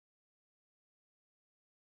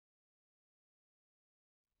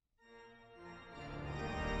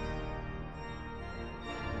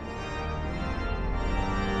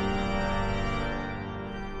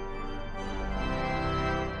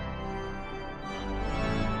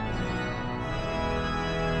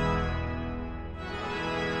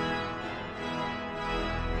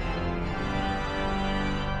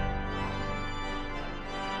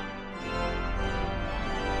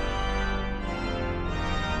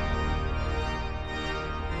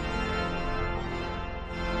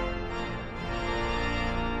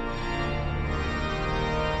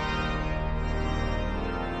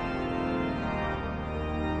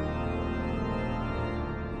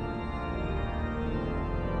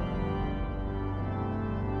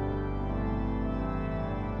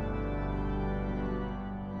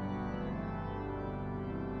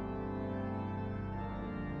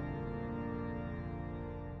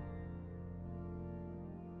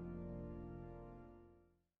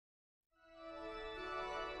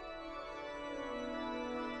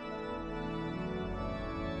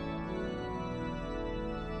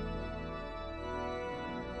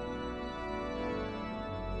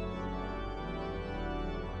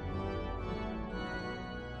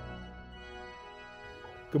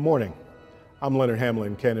Good morning. I'm Leonard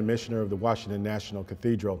Hamlin, Canon Missioner of the Washington National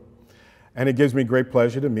Cathedral, and it gives me great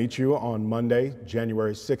pleasure to meet you on Monday,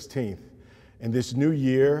 January 16th, in this new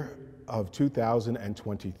year of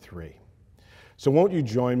 2023. So won't you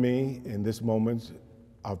join me in this moment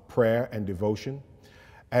of prayer and devotion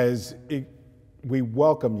as we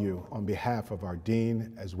welcome you on behalf of our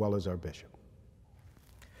Dean as well as our Bishop.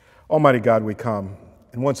 Almighty God, we come,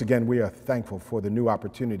 and once again we are thankful for the new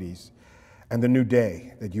opportunities and the new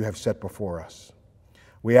day that you have set before us.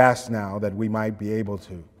 We ask now that we might be able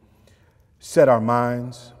to set our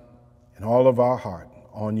minds and all of our heart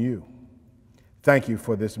on you. Thank you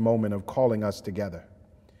for this moment of calling us together,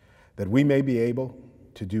 that we may be able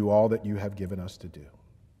to do all that you have given us to do.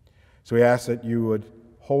 So we ask that you would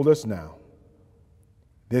hold us now.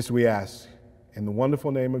 This we ask in the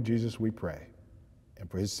wonderful name of Jesus we pray,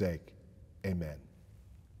 and for his sake, amen.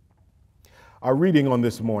 Our reading on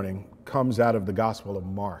this morning comes out of the Gospel of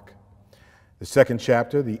Mark, the second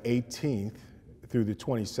chapter, the 18th through the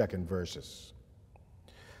 22nd verses.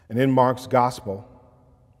 And in Mark's Gospel,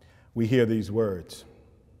 we hear these words.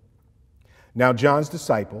 Now John's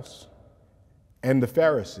disciples and the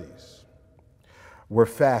Pharisees were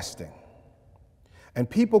fasting, and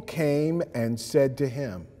people came and said to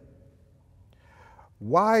him,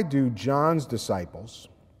 "Why do John's disciples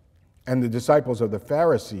and the disciples of the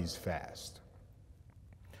Pharisees fast,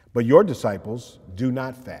 but your disciples do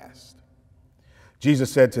not fast?"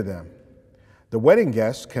 Jesus said to them, "The wedding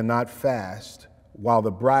guests cannot fast while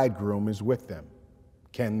the bridegroom is with them,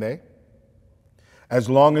 can they? As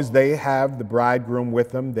long as they have the bridegroom with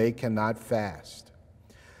them, they cannot fast.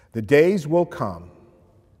 The days will come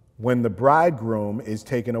when the bridegroom is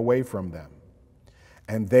taken away from them,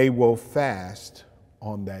 and they will fast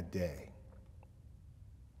on that day.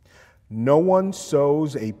 No one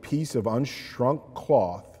sews a piece of unshrunk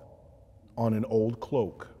cloth on an old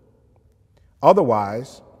cloak.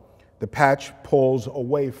 Otherwise, the patch pulls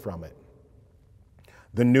away from it,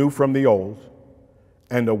 the new from the old,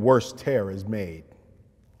 and a worse tear is made.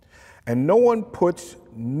 And no one puts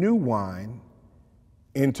new wine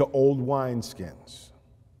into old wineskins.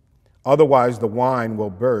 Otherwise, the wine will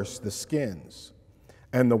burst the skins,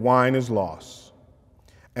 and the wine is lost,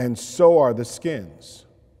 and so are the skins.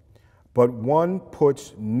 But one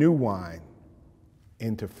puts new wine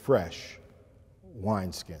into fresh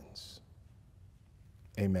wineskins."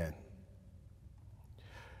 Amen.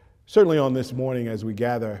 Certainly on this morning as we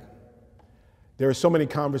gather, there are so many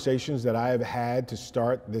conversations that I have had to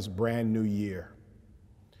start this brand new year.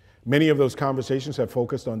 Many of those conversations have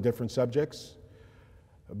focused on different subjects,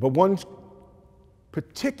 but one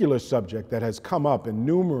particular subject that has come up in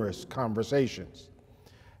numerous conversations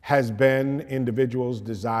has been individuals'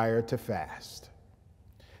 desire to fast.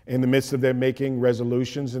 In the midst of their making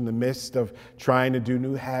resolutions, in the midst of trying to do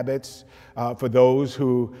new habits, for those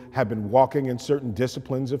who have been walking in certain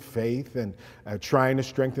disciplines of faith and trying to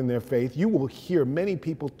strengthen their faith, you will hear many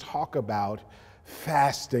people talk about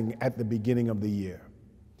fasting at the beginning of the year.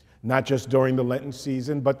 Not just during the Lenten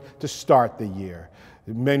season, but to start the year.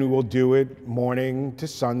 Many will do it morning to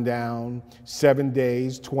sundown, 7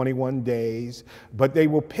 days, 21 days, but they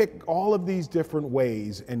will pick all of these different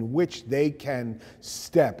ways in which they can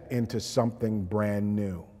step into something brand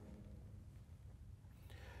new.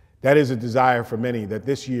 That is a desire for many that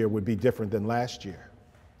this year would be different than last year,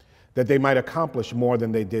 that they might accomplish more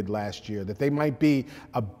than they did last year, that they might be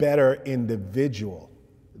a better individual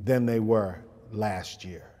than they were last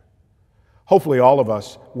year. Hopefully all of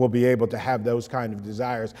us will be able to have those kind of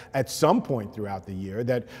desires at some point throughout the year,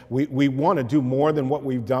 that we want to do more than what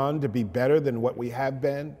we've done to be better than what we have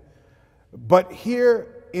been. But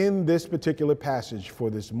here in this particular passage for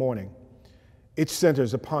this morning, it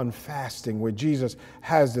centers upon fasting, where Jesus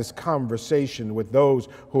has this conversation with those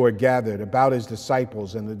who are gathered about his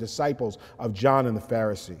disciples and the disciples of John and the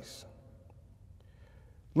Pharisees.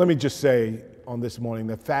 Let me just say on this morning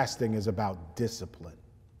that fasting is about discipline.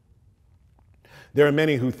 There are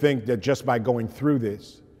many who think that just by going through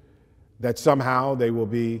this, that somehow they will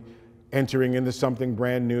be entering into something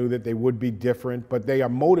brand new, that they would be different, but they are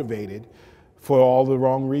motivated for all the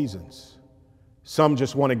wrong reasons. Some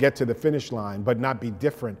just want to get to the finish line, but not be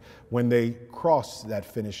different when they cross that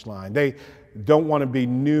finish line. They don't want to be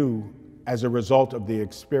new as a result of the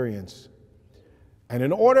experience. And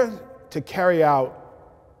in order to carry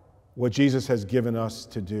out what Jesus has given us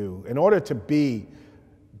to do, in order to be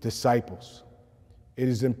disciples, it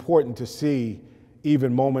is important to see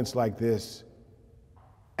even moments like this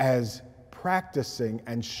as practicing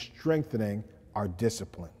and strengthening our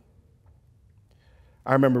discipline.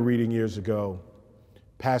 I remember reading years ago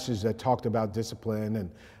passages that talked about discipline,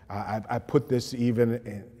 and I put this even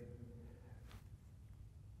in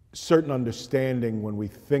certain understanding when we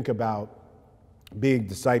think about being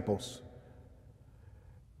disciples,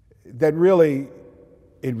 that really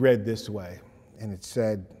it read this way, and it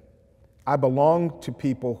said, I belong to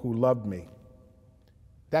people who loved me.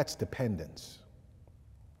 That's dependence.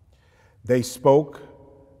 They spoke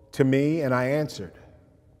to me and I answered.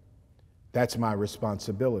 That's my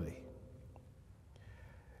responsibility.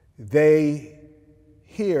 They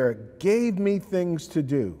here gave me things to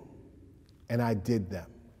do and I did them.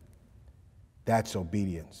 That's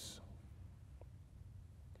obedience.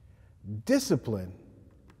 Discipline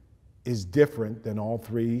is different than all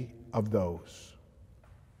three of those.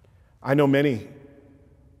 I know many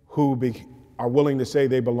who are willing to say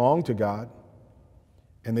they belong to God,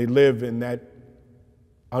 and they live in that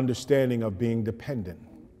understanding of being dependent.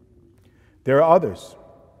 There are others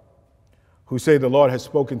who say the Lord has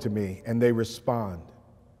spoken to me, and they respond.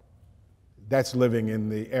 That's living in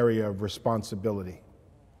the area of responsibility.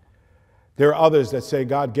 There are others that say,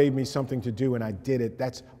 God gave me something to do and I did it.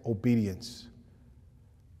 That's obedience.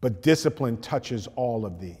 But discipline touches all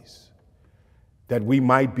of these, that we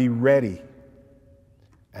might be ready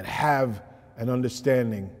and have an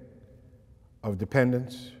understanding of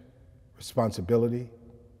dependence, responsibility,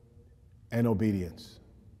 and obedience.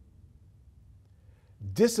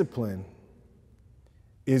 Discipline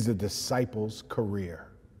is a disciple's career.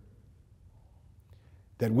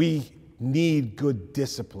 That we need good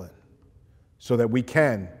discipline so that we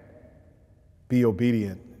can be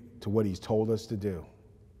obedient to what he's told us to do.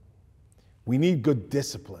 We need good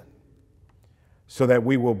discipline so that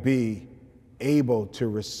we will be able to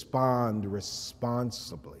respond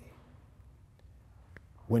responsibly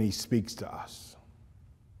when he speaks to us.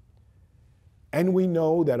 And we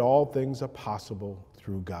know that all things are possible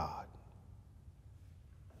through God.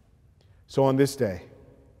 So on this day,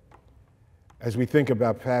 as we think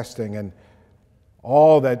about fasting and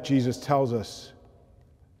all that Jesus tells us,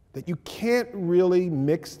 that you can't really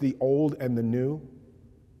mix the old and the new,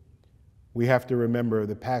 we have to remember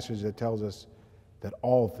the passage that tells us that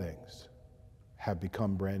all things have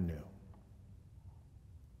become brand new.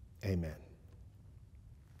 Amen.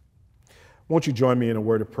 Won't you join me in a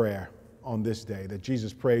word of prayer on this day that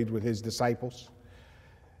Jesus prayed with his disciples?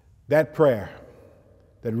 That prayer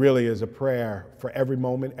that really is a prayer for every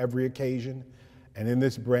moment, every occasion, and in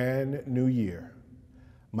this brand new year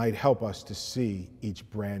might help us to see each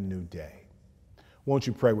brand new day. Won't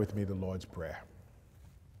you pray with me the Lord's Prayer?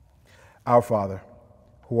 Our Father,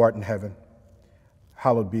 who art in heaven,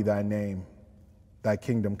 hallowed be thy name. Thy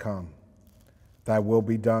kingdom come. Thy will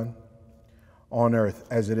be done on earth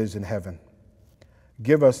as it is in heaven.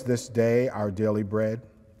 Give us this day our daily bread,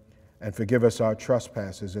 and forgive us our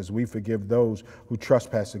trespasses as we forgive those who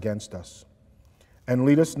trespass against us. And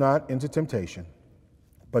lead us not into temptation,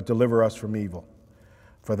 but deliver us from evil.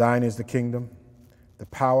 For thine is the kingdom, the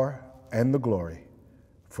power, and the glory,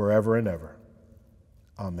 forever and ever.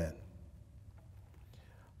 Amen.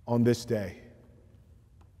 On this day,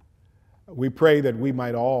 we pray that we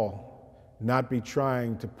might all not be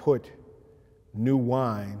trying to put new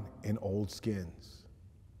wine in old skins,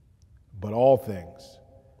 but all things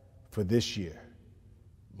for this year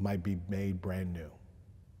might be made brand new.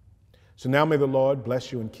 So now may the Lord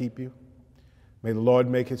bless you and keep you. May the Lord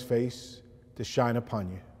make his face to shine upon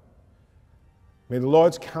you. May the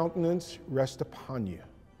Lord's countenance rest upon you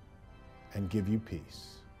and give you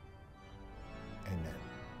peace. Amen.